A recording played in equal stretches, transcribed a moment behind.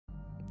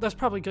that's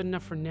probably good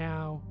enough for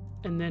now.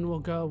 And then we'll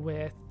go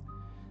with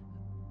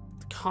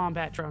the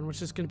combat drone,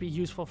 which is going to be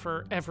useful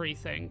for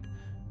everything.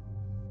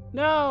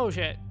 No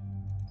shit.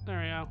 There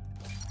we go.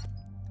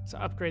 So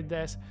upgrade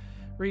this.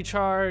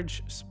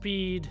 Recharge,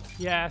 speed,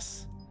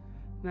 yes.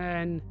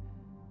 Then,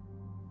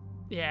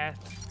 yeah,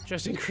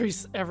 just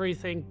increase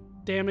everything.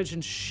 Damage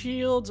and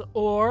shields,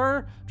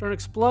 or drone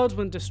explodes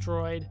when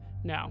destroyed.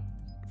 No.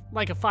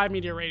 Like a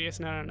 5-meter radius.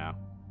 No.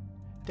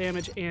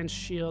 Damage and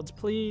shields,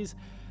 please.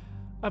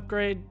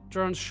 Upgrade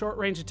drone's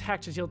short-range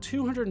attack to deal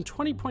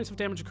 220 points of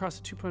damage across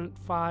a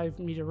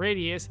 2.5-meter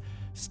radius.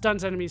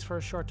 Stuns enemies for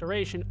a short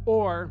duration,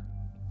 or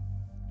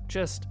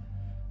just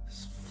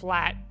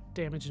flat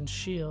damage and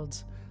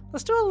shields.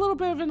 Let's do a little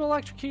bit of an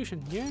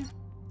electrocution, yeah?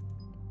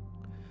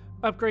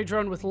 Upgrade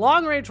drone with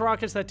long-range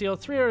rockets that deal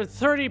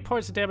 330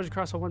 points of damage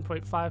across a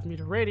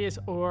 1.5-meter radius,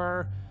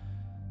 or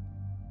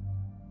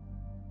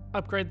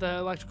upgrade the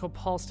electrical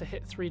pulse to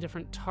hit 3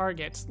 different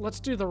targets. Let's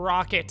do the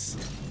rockets.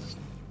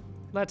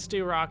 Let's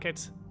do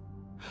rockets.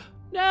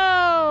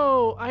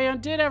 No! I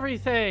undid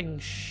everything.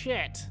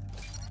 Shit.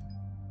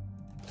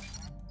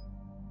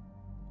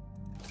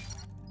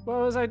 What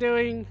was I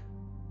doing?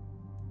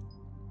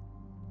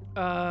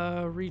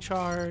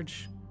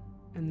 Recharge,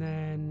 and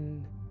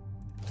then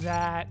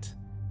that,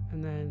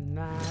 and then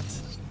that.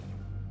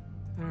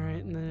 All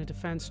right, and then a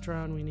defense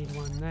drone. We need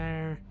one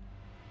there.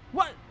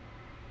 What?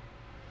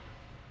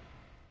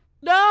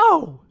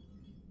 No!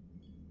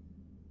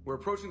 We're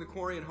approaching the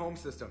Quarian home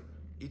system.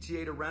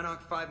 ETA to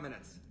Rannoch, 5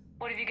 minutes.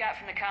 What have you got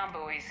from the comm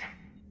buoys?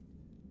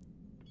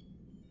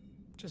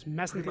 Just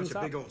messing Pretty things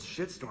much a up. big old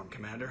shitstorm,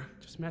 Commander.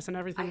 Just messing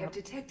everything I have up.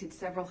 detected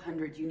several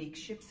hundred unique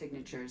ship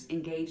signatures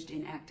engaged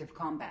in active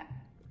combat.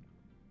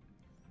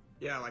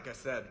 Yeah, like I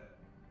said.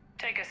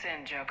 Take us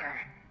in, Joker.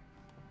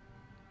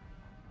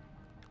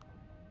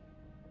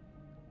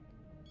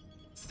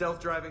 Stealth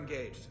drive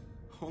engaged.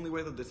 Only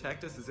way they'll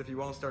detect us is if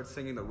you all start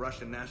singing the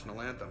Russian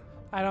national anthem.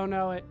 I don't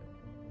know it.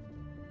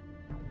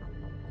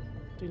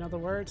 Do you know the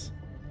words?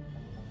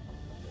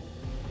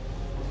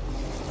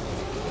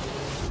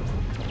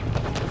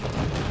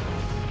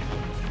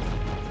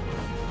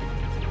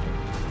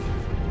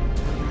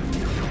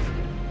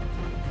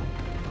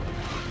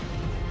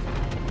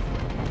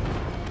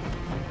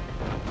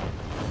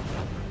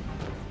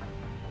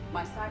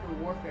 My cyber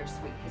warfare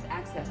suite has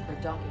accessed their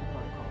docking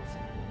protocols.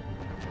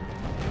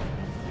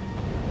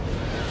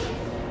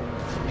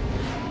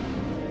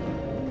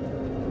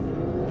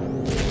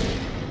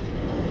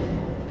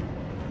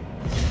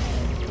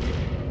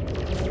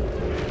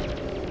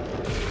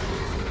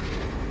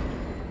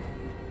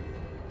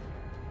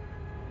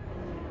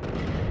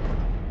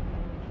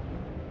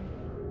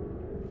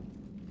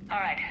 All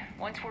right,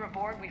 once we're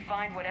aboard, we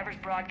find whatever's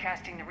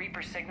broadcasting the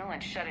Reaper signal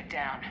and shut it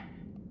down.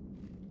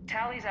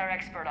 Tally's our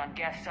expert on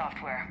Geth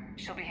software.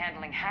 She'll be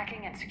handling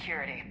hacking and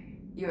security.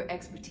 Your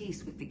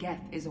expertise with the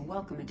Geth is a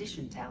welcome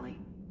addition, Tally.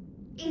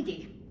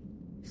 Edie,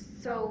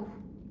 so...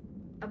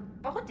 a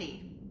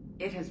body?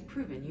 It has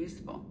proven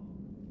useful.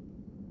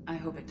 I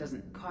hope it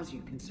doesn't cause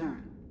you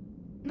concern.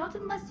 Not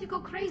unless you go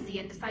crazy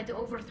and decide to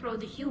overthrow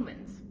the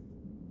humans.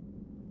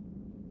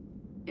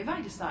 If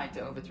I decide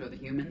to overthrow the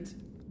humans,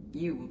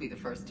 you will be the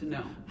first to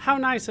know. How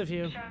nice of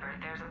you. Shepard,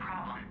 there's a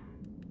problem.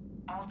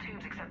 All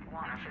tubes except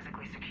one are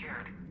physically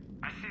secured.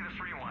 I see the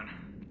free one.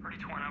 Pretty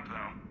torn up,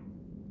 though.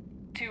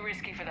 Too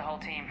risky for the whole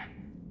team.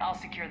 I'll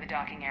secure the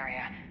docking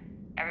area.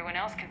 Everyone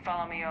else can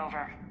follow me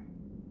over.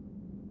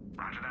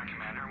 Roger that,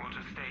 Commander. We'll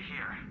just stay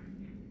here.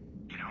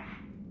 You know,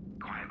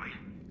 quietly.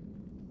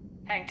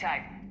 Hang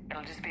tight.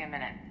 It'll just be a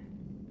minute.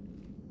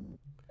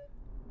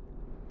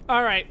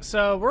 Alright,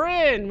 so we're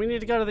in. We need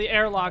to go to the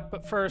airlock,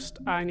 but first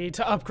I need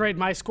to upgrade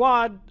my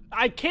squad.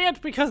 I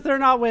can't because they're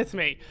not with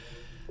me.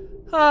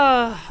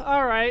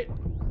 Alright.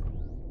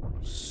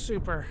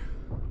 Super.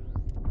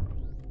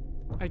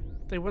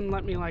 They wouldn't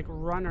let me, like,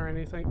 run or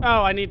anything.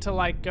 Oh, I need to,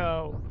 like,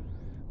 go.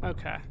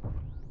 Okay.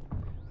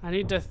 I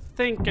need to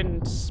think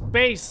in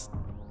space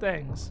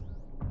things.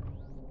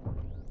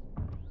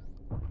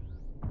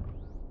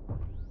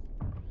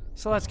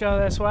 So let's go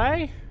this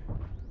way.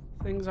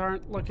 Things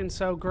aren't looking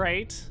so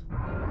great.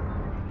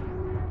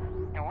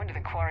 No wonder the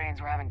Quarians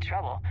were having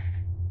trouble.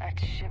 That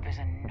ship is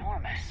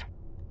enormous.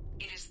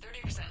 It is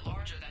 30%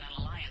 larger than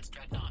an Alliance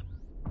dreadnought.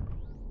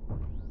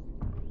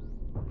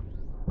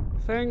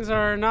 Things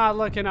are not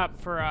looking up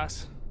for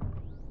us.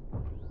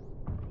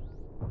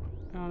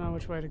 I don't know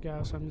which way to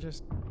go, so I'm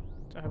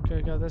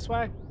gonna go this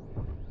way.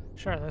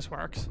 Sure, this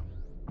works.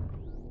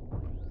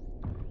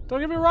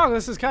 Don't get me wrong,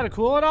 this is kind of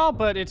cool and all,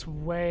 but it's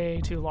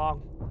way too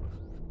long.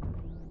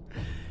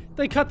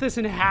 They cut this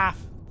in half.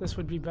 This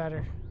would be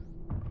better.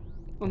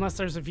 Unless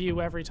there's a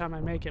view every time I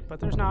make it,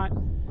 but there's not.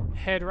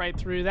 Head right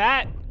through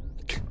that.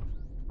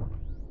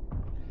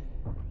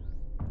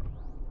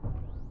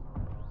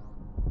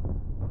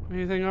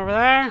 Anything over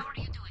there? How are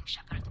you doing,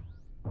 Shepard?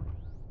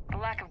 The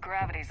lack of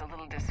gravity is a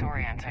little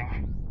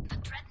disorienting. The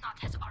dreadnought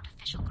has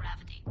artificial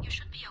gravity. You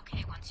should be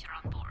okay once you're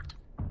on board.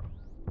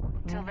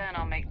 Till then,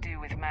 I'll make do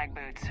with mag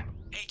boots.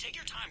 Hey, take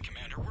your time,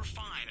 Commander. We're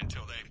fine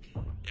until they,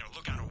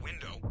 look out a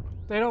window.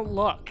 They don't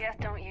look. Geth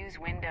don't use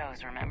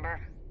windows,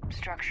 remember?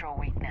 Structural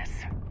weakness.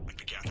 Like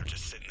the Geth are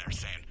just sitting there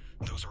saying,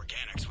 those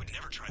organics would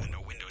never try the no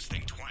windows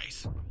thing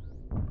twice.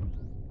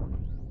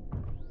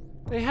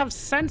 They have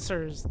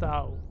sensors,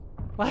 though.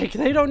 Like,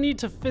 they don't need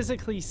to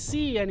physically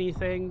see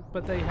anything,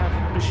 but they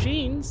have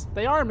machines.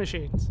 They are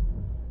machines.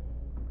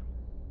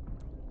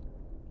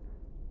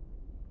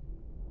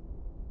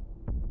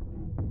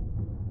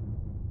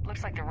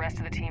 Looks like the rest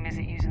of the team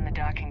isn't using the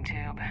docking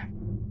tube.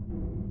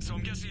 So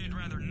I'm guessing you'd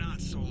rather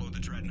not solo the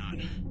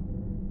Dreadnought.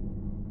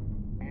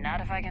 Not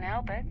if I can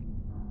help it.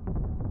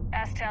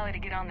 Ask Tally to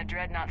get on the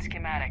Dreadnought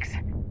schematics.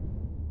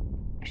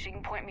 If she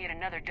can point me at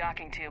another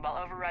docking tube,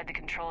 I'll override the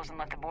controls and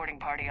let the boarding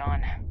party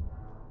on.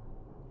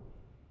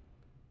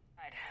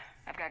 Right.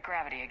 I've got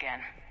gravity again.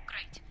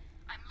 Great.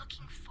 I'm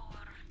looking for...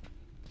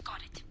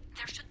 Got it.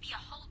 There should be a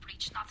hull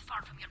breach not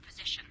far from your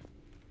position.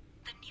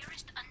 The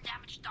nearest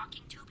undamaged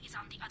docking tube is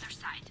on the other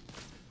side.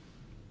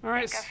 All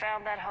right. I think I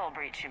found that hull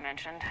breach you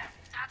mentioned.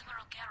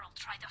 Admiral Geralt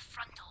tried a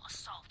frontal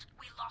assault.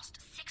 We lost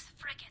 6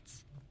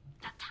 frigates.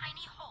 That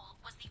tiny hole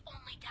was the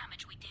only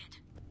damage we did.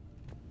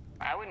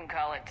 I wouldn't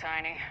call it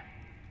tiny.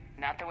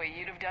 Not the way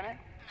you'd have done it?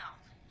 No,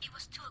 it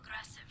was too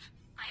aggressive.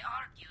 I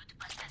argued,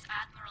 but as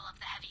Admiral of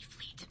the Heavy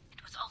Fleet,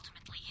 it was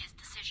ultimately his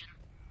decision.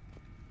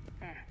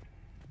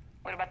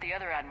 What about the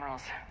other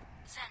admirals?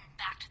 Zen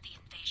backed the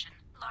invasion,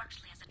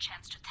 largely as a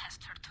chance to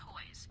test her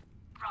toys.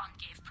 Ron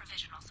gave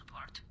provisional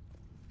support.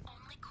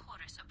 Only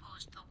Chorus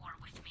opposed the war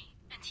with me,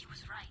 and he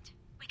was right.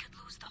 We could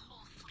lose the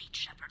whole fleet,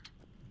 Shepard.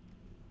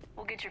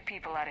 We'll get your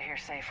people out of here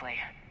safely.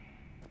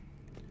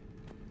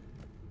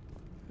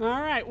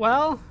 Alright,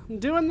 well, I'm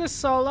doing this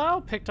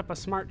solo. Picked up a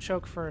smart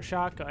choke for a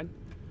shotgun.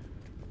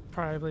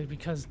 Probably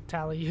because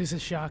Tally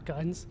uses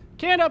shotguns.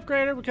 Can't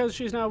upgrade her because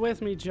she's not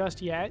with me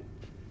just yet.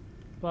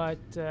 But,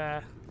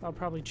 I'll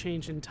probably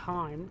change in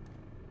time.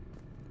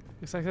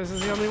 Looks like this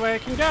is the only way I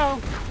can go.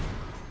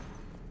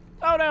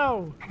 Oh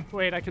no!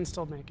 Wait, I can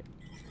still make it.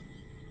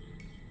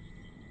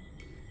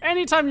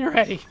 Anytime you're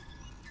ready.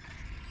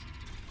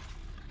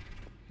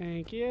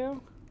 Thank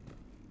you.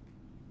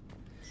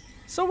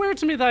 So weird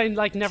to me that I,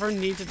 like, never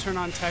need to turn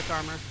on tech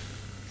armor.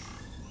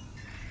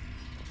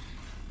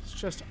 It's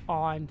just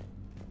on.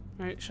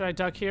 Alright, should I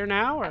duck here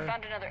now, or? I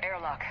found another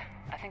airlock.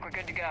 I think we're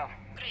good to go.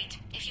 Great.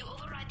 If you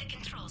override the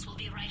controls, we'll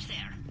be right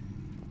there.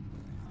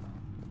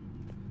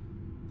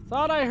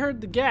 Thought I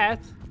heard the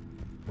Geth.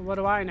 But what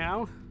do I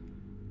know?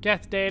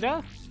 Geth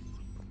data?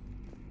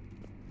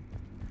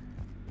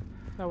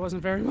 That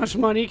wasn't very much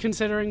money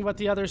considering what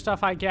the other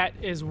stuff I get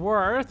is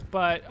worth,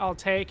 but I'll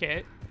take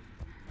it.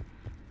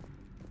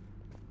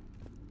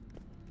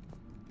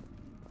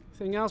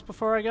 Anything else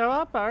before I go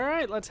up?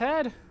 Alright, let's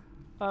head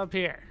up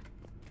here.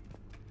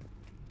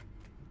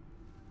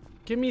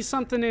 Give me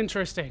something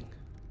interesting.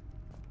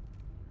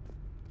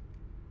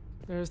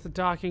 There's the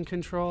docking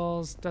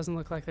controls. Doesn't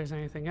look like there's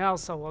anything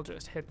else, so we'll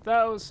just hit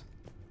those.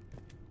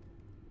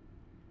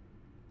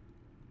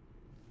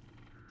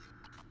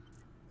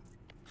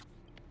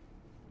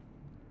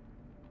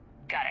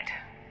 Got it.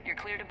 You're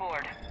clear to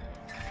board.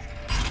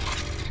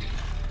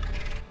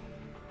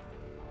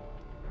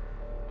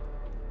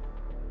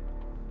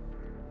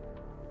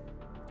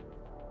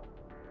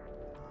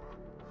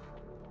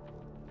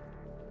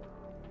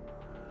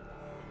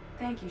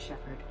 Thank you,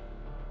 Shepard.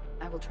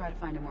 I will try to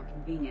find a more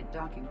convenient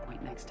docking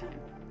point next time.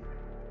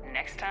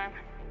 Next time?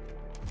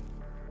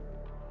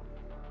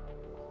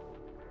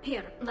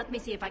 Here, let me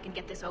see if I can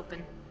get this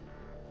open.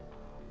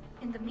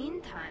 In the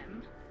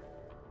meantime,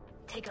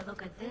 take a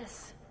look at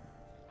this.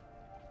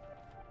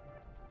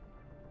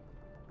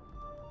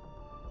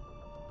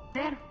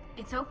 There,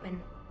 it's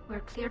open.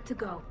 We're clear to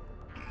go.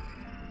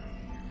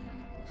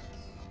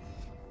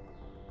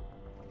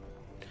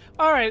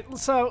 Alright,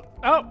 so,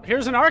 oh,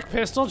 here's an arc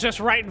pistol just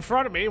right in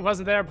front of me. It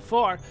wasn't there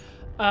before.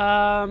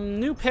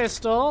 New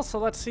pistol, so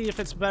let's see if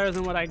it's better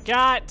than what I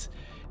got.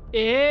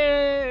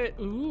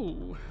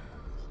 Ooh.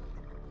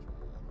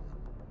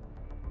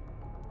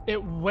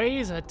 It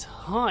weighs a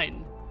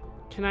ton.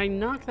 Can I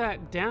knock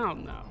that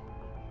down, though?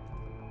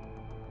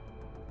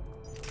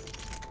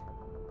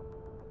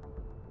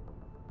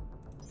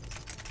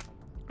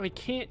 I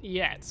can't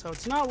yet, so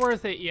it's not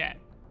worth it yet.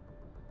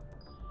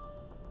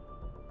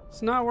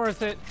 It's not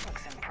worth it,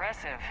 Looks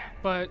impressive.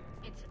 but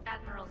It's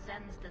Admiral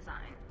Zen's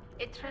design.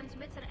 It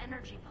transmits an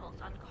energy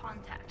pulse on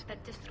contact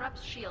that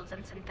disrupts shields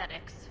and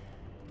synthetics.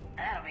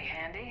 That'll be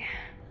handy.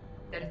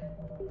 That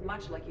is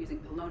much like using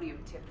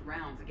polonium-tipped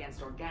rounds against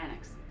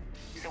organics.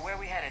 So where are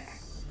we headed?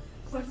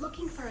 We're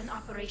looking for an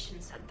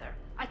operations center.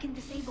 I can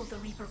disable the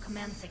Reaper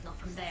command signal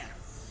from there.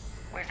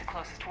 Where's the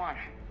closest one?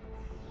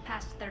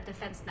 Past their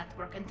defense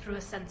network and through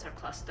a sensor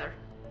cluster.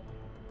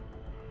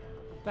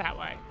 that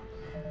way.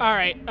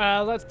 Alright,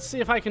 let's see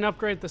if I can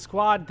upgrade the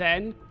squad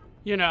then.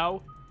 You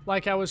know,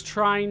 like I was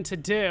trying to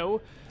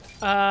do.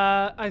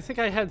 I think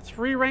I had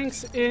 3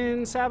 ranks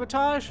in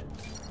sabotage.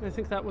 I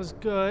think that was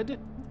good.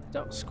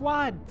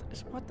 Squad,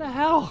 what the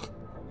hell?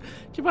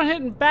 Keep on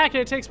hitting back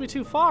and it takes me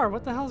too far.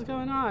 What the hell's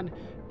going on?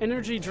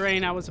 Energy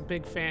drain I was a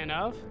big fan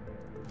of.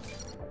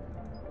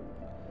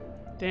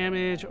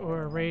 Damage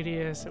or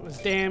radius. It was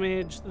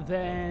damage,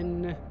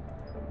 then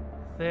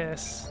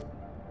this,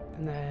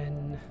 and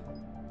then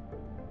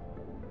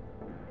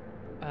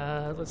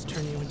let's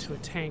turn you into a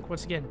tank.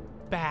 Once again,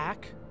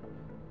 back.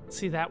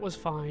 See, that was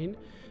fine.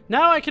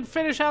 Now I can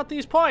finish out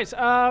these points.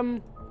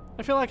 I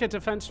feel like a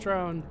defense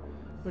drone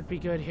would be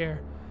good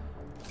here.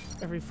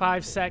 Every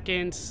 5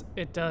 seconds,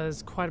 it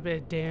does quite a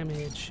bit of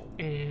damage,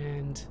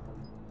 and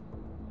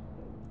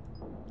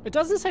it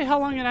doesn't say how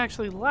long it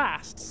actually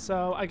lasts,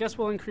 so I guess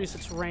we'll increase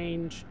its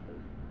range,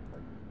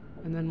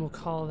 and then we'll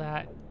call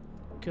that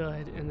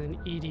good. And then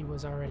Edie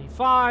was already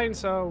fine,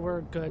 so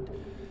we're good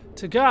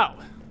to go.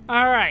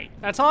 Alright,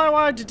 that's all I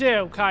wanted to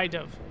do, kind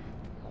of.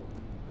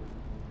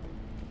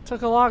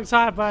 Took a long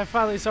time, but I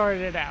finally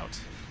sorted it out.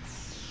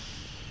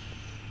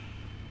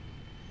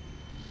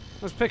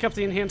 Let's pick up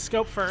the enhanced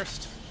scope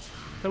first.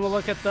 Then we'll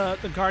look at the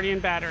Guardian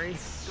battery.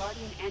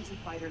 Guardian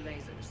anti-fighter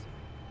lasers.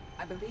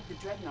 I believe the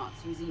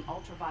Dreadnought's using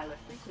ultraviolet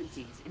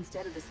frequencies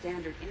instead of the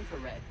standard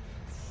infrared.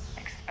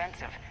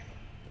 Expensive.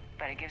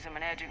 But it gives them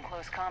an edge in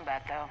close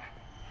combat, though.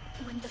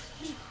 When the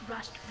fleet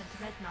rushed the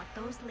Dreadnought,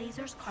 those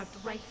lasers carved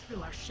right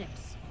through our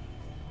ships.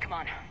 Come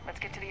on, let's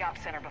get to the op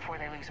center before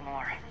they lose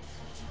more.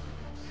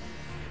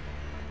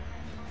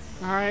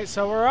 Alright,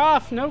 so we're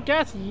off. No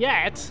Geth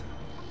yet.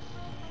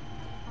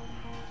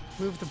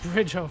 Move the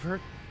bridge over.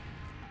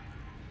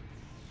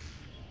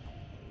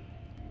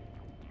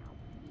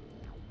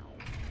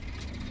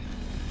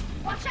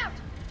 Watch out!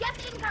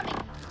 Geth incoming!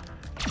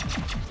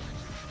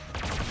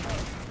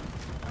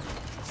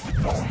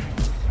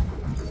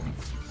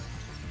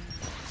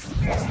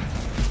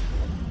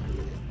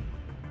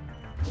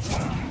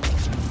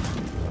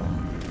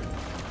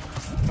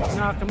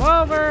 Knock him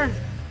over.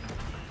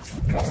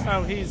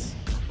 Oh, he's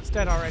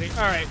dead already.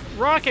 Alright,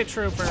 rocket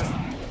trooper.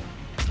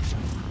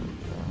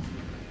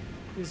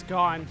 He's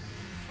gone.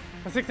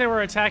 I think they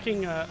were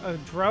attacking a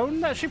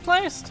drone that she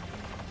placed.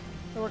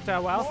 That worked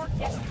out well. More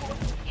Geth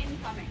forces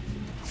incoming.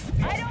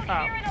 I don't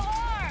hear an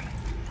alarm!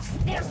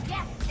 They're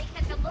Geth! They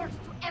sent alerts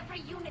to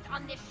every unit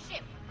on this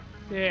ship.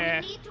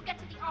 Yeah. We need to get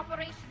to the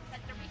operations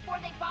center before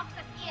they box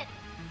us in.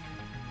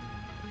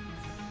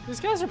 These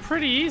guys are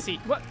pretty easy.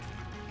 What?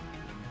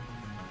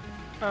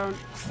 I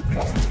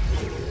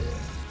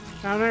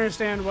don't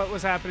understand what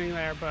was happening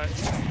there, but...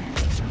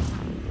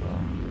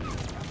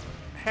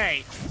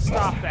 Hey,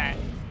 stop that.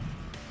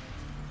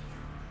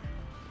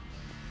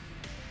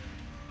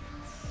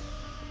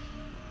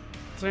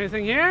 Is there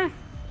anything here?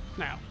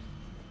 No.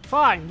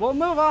 Fine, we'll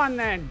move on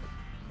then.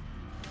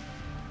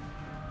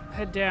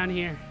 Head down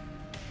here.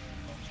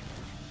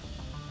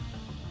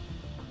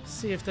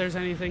 See if there's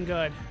anything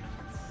good.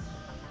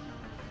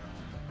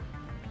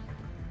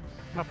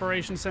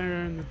 Operation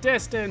center in the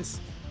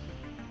distance.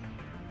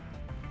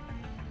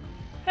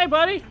 Hey,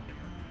 buddy.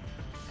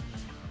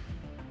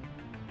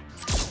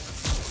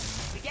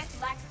 The Geth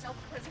lack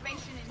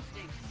self-preservation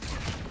instincts.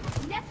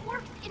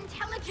 Networked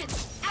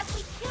intelligence! As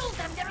we kill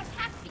them, their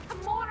attacks become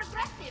more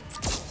aggressive!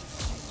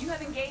 You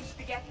have engaged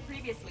the Geth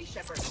previously,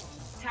 Shepard.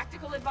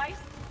 Tactical advice?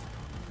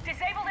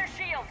 Disable their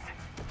shields!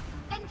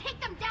 Then take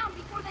them down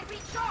before they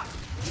recharge!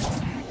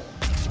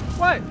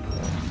 What?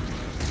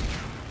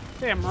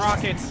 Damn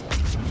rockets.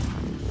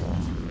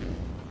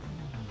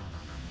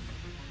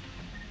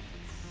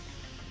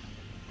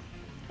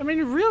 I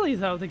mean, really,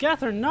 though, the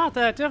Geth are not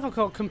that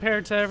difficult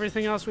compared to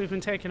everything else we've been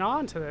taking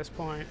on to this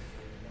point.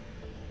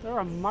 They're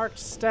a marked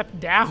step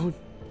down.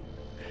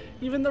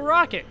 Even the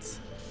rockets.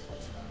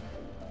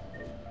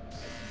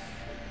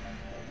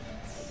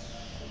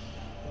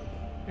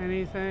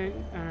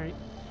 Anything? Alright.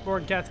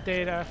 More Geth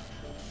data.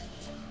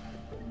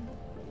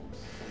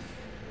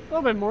 A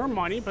little bit more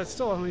money, but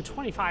still only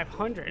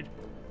 2,500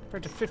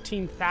 compared to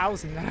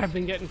 15,000 that I've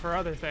been getting for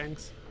other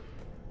things.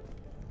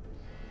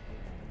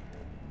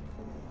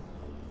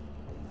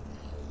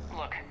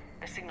 Look,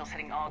 the signal's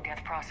hitting all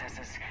Geth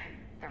processes.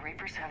 The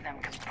Reapers have them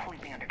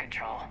completely under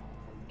control.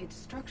 Its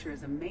structure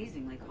is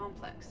amazingly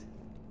complex.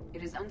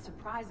 It is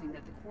unsurprising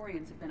that the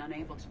Quarians have been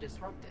unable to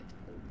disrupt it.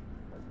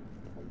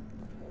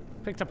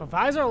 Picked up a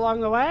visor along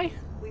the way.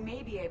 We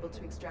may be able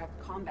to extract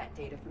combat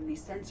data from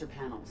these sensor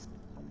panels.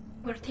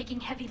 We're taking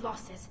heavy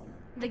losses.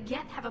 The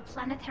Geth have a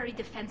planetary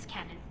defense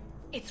cannon.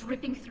 It's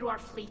ripping through our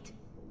fleet.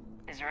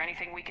 Is there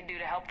anything we can do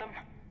to help them?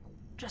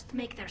 Just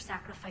make their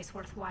sacrifice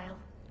worthwhile.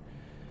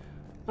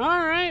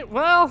 Alright,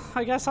 well,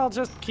 I guess I'll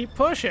just keep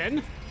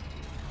pushing.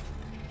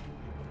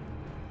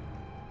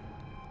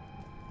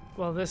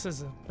 Well, this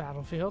is a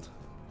battlefield.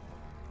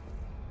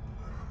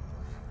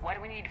 Why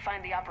do we need to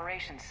find the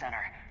operations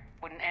center?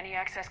 Wouldn't any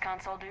access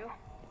console do?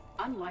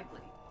 Unlikely.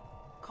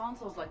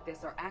 Consoles like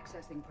this are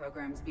accessing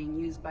programs being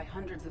used by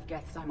hundreds of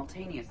Geth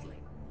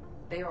simultaneously.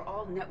 They are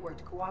all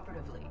networked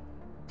cooperatively.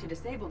 To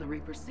disable the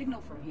Reaper's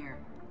signal from here,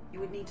 you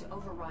would need to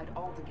override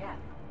all the Geth.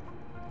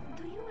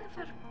 Do you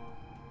ever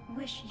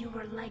wish you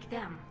were like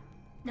them?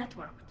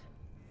 Networked?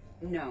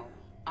 No.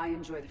 I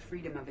enjoy the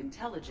freedom of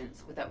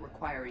intelligence without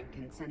requiring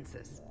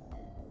consensus.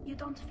 You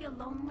don't feel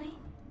lonely,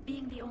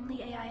 being the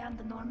only AI on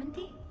the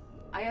Normandy?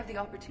 I have the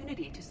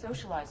opportunity to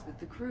socialize with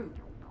the crew.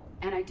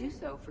 And I do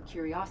so for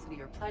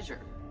curiosity or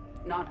pleasure,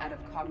 not out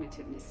of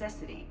cognitive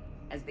necessity,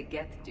 as the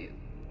Geth do.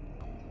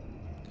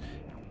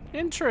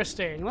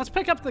 Interesting. Let's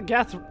pick up the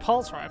Geth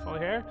pulse rifle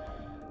here.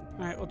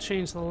 Alright, we'll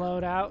change the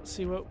loadout.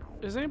 See what...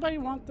 Does anybody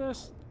want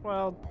this?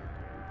 Well...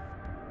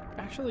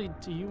 Actually,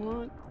 do you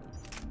want...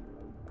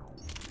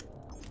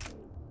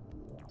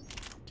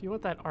 Do you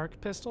want that arc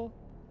pistol?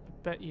 I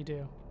bet you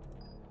do.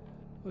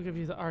 We'll give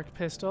you the arc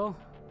pistol.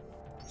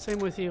 Same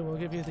with you, we'll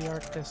give you the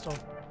arc pistol.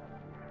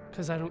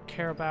 Because I don't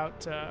care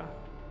about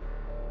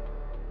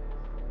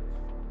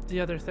the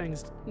other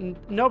things.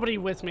 Nobody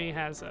with me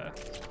has a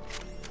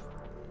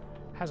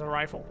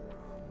rifle.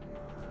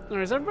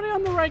 Alright, is everybody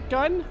on the right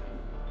gun?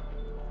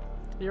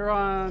 You're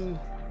on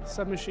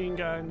submachine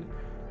gun.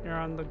 You're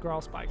on the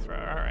Grawl spike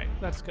thrower. Alright,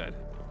 that's good.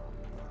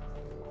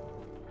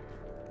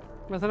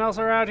 Nothing else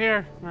around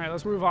here? Alright,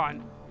 let's move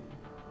on.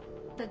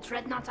 The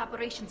Dreadnought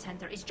Operations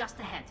Center is just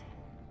ahead.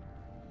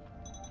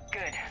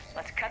 Good.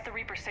 Let's cut the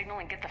Reaper signal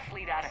and get the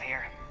fleet out of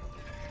here.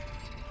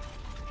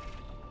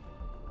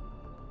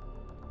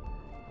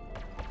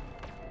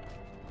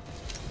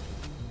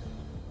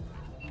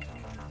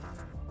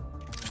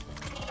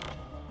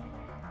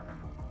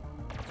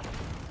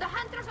 The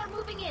hunters are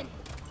moving in.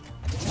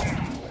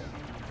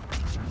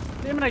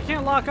 Damn it, I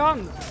can't lock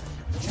on them.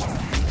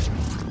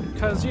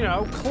 Because, you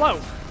know,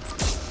 cloak.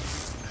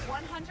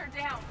 One hunter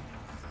down.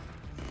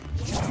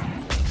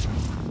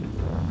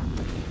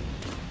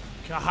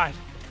 God.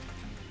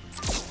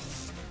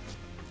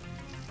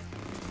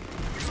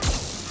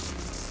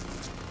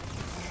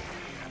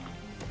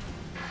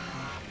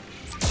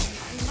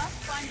 We must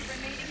find the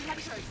remaining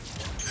hunters.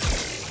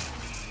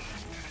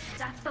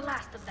 That's the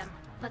last of them.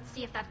 Let's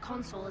see if that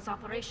console is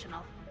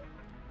operational.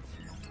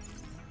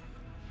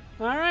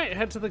 Alright,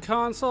 head to the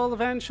console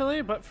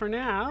eventually, but for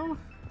now,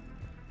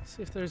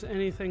 see if there's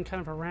anything kind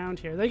of around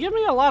here. They give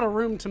me a lot of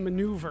room to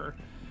maneuver,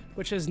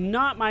 which is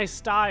not my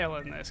style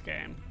in this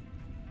game.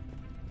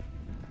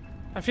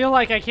 I feel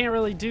like I can't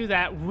really do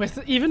that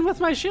even with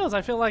my shields.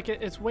 I feel like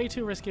it's way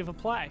too risky of a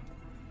play.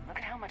 Look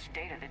at how much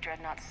data the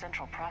Dreadnought's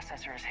central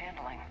processor is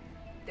handling.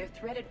 Their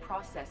threaded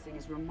processing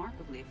is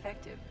remarkably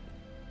effective.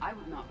 I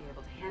would not be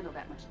able to handle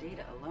that much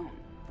data alone.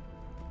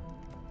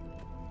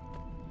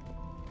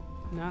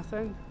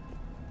 Nothing?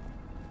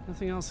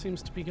 Nothing else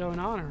seems to be going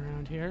on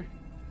around here.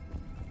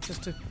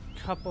 Just a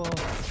couple...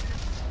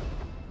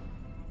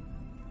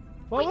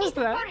 What was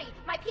that? Hurry!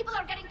 My people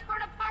are getting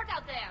torn apart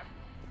out there!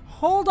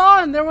 Hold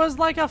on! There was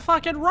like a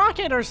fucking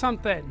rocket or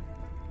something!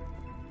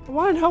 I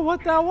want to know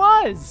what that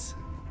was!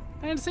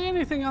 I didn't see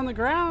anything on the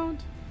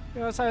ground.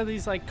 You know, outside of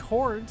these like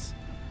cords.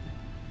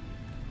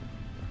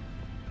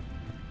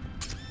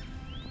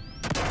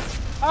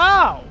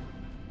 Oh!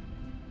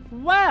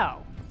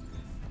 Well!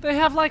 They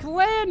have like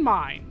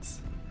landmines!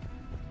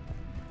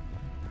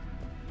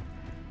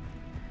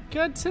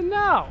 Good to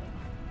know.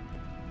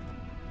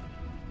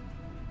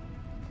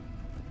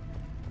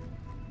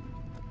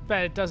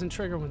 Bet it doesn't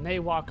trigger when they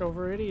walk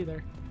over it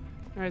either.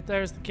 Alright,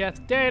 there's the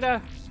Geth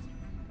data.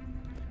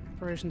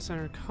 Operations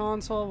Center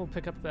console. We'll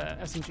pick up the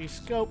SMG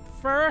scope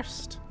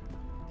first.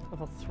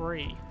 Level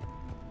 3.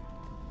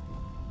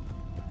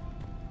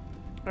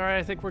 Alright,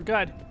 I think we're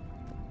good.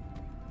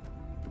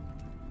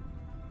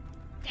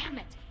 Damn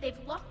it! They've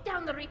locked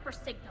down the Reaper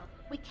signal.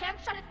 We can't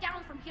shut it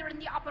down from here in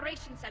the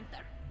Operations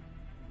Center.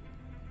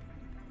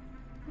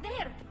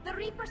 There! The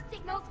Reaper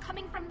signal's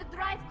coming from the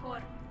drive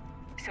core.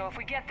 So if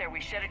we get there,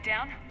 we shut it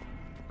down?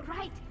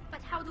 Right,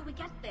 but how do we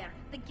get there?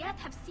 The Geth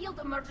have sealed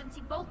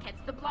emergency bulkheads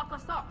to block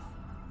us off.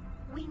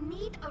 We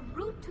need a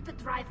route to the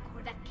drive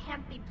core that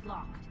can't be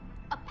blocked.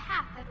 A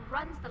path that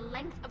runs the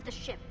length of the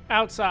ship.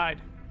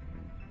 Outside.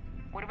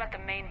 What about the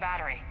main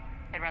battery?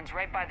 It runs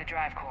right by the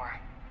drive core.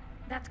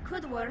 That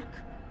could work.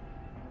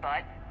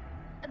 But?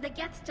 The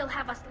Geth still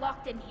have us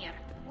locked in here.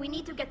 We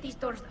need to get these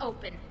doors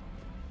open.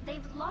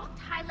 They've locked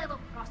high-level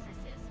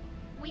processes.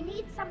 We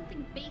need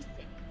something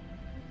basic.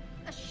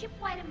 A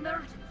ship-wide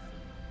emergency.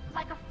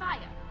 Like a fire.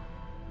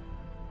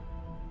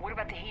 What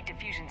about the heat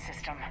diffusion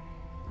system?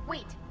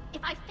 Wait,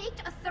 if I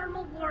faked a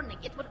thermal warning,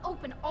 it would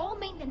open all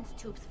maintenance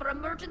tubes for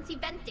emergency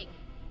venting.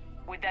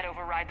 Would that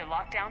override the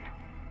lockdown?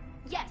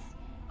 Yes.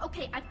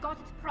 Okay, I've got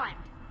it primed.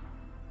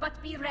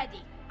 But be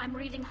ready. I'm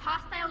reading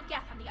hostile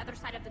Geth on the other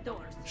side of the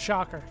doors.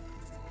 Shocker.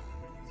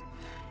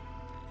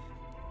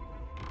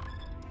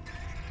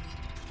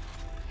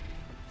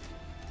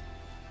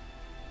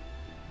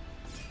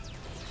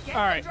 All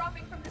right.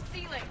 Dropping from the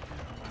ceiling.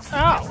 There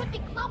Ow! could be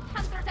cloak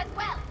hunters as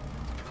well.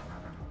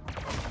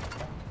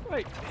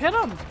 Wait, hit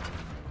him!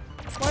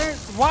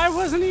 Why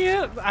wasn't he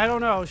hit? I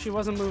don't know. She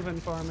wasn't moving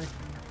for me.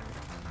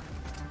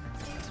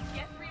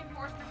 Geth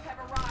reinforcements have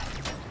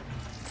arrived.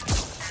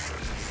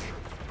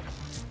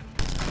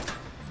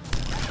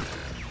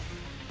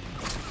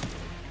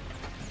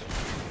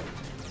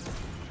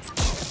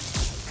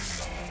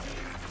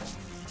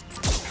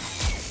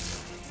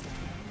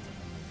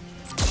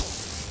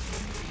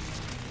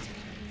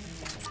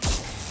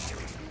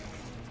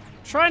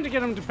 Trying to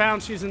get him to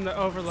bounce using the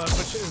overload,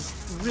 which is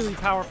really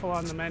powerful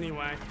on them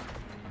anyway.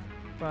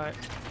 But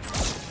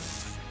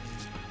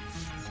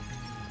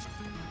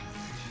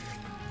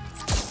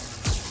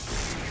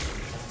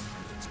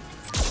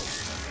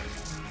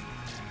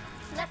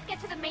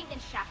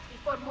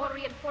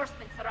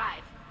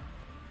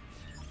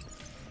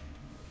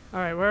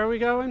Alright, where are we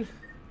going?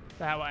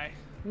 That way.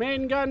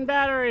 Main gun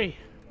battery!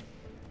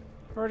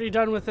 Already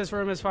done with this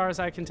room as far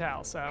as I can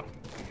tell, so...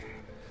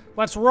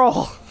 let's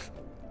roll!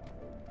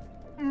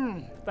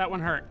 That one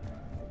hurt.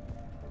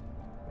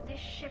 This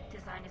ship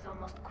design is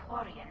almost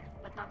Quarian,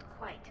 but not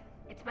quite.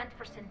 It's meant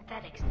for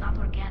synthetics, not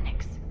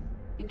organics.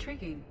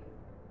 Intriguing.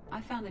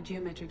 I found the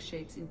geometric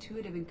shapes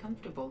intuitive and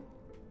comfortable.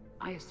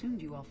 I assumed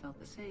you all felt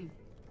the same.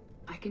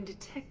 I can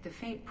detect the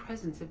faint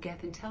presence of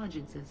Geth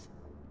intelligences.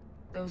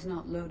 Those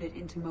not loaded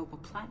into mobile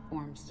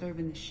platforms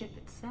serving the ship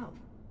itself.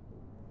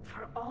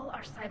 For all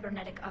our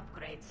cybernetic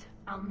upgrades,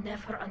 I'll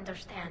never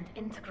understand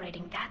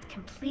integrating that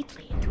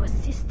completely into a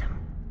system.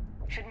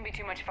 Shouldn't be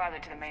too much farther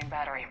to the main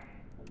battery.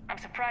 I'm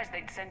surprised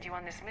they'd send you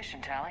on this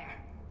mission, Tally.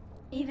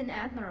 Even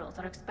admirals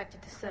are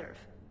expected to serve.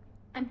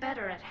 I'm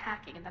better at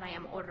hacking than I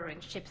am ordering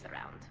ships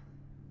around.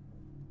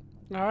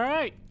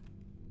 Alright.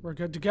 We're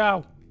good to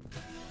go.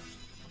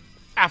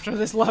 After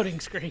this loading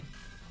screen.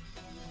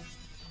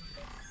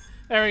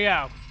 There we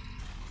go.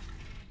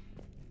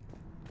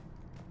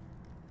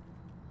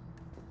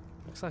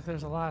 Looks like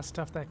there's a lot of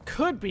stuff that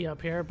could be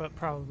up here, but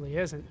probably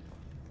isn't.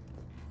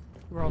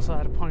 We're also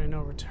at a point of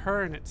no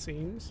return, it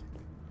seems.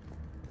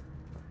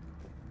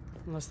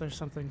 Unless there's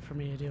something for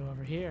me to do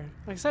over here.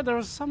 Like I said, there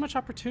was so much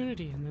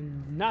opportunity and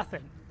then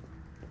nothing.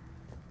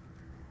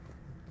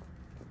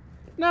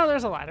 No,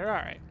 there's a ladder.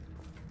 Alright.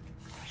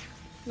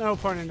 No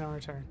point of no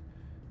return.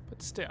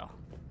 But still.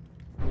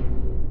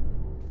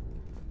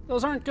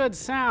 Those aren't good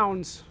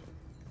sounds.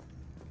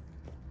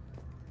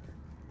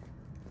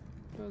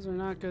 Those are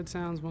not good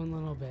sounds one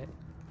little bit.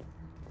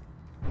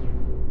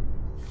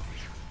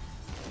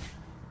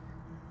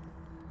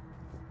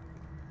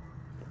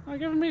 Not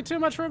giving me too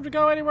much room to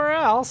go anywhere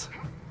else.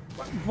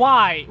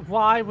 Why?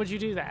 Why would you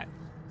do that?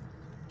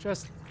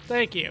 Just,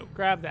 thank you.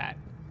 Grab that.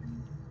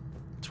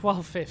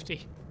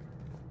 $12.50.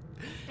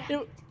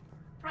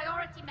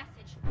 Priority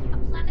message. A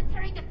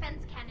planetary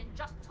defense cannon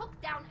just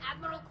took down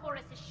Admiral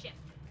Chorus's ship.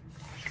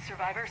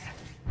 Survivors?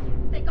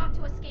 They got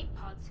to escape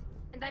pods,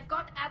 and I've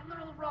got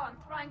Admiral Ron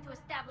trying to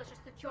establish a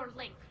secure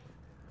link.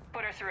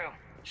 Put her through.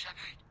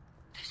 Shepard,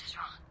 this is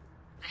Ron.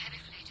 The heavy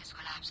fleet is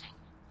collapsing.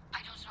 I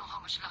don't know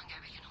how much longer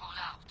we can hold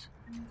out.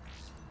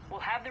 We'll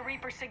have the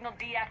Reaper signal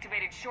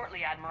deactivated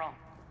shortly, Admiral.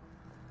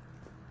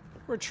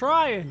 We're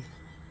trying.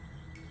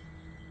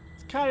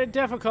 It's kind of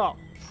difficult.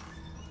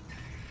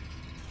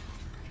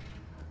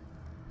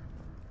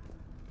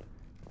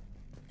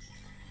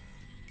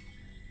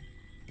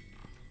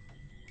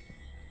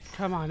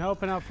 Come on,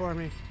 open up for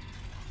me.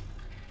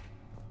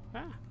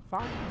 Ah,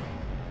 fine.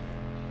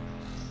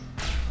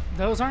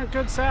 Those aren't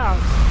good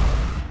sounds.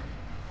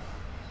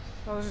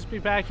 I'll just be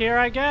back here,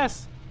 I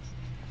guess.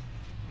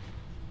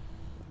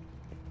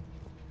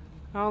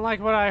 I don't like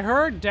what I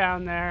heard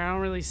down there. I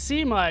don't really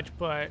see much,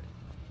 but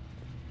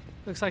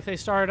looks like they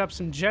started up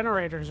some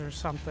generators or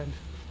something.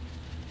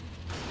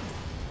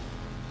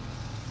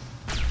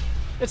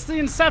 It's the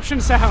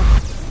Inception sound.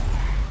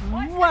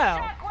 Watch Well.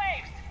 the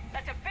shockwaves!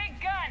 That's a big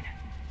gun!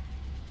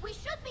 We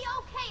should be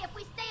okay if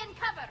we stay in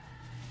cover.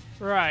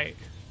 Right.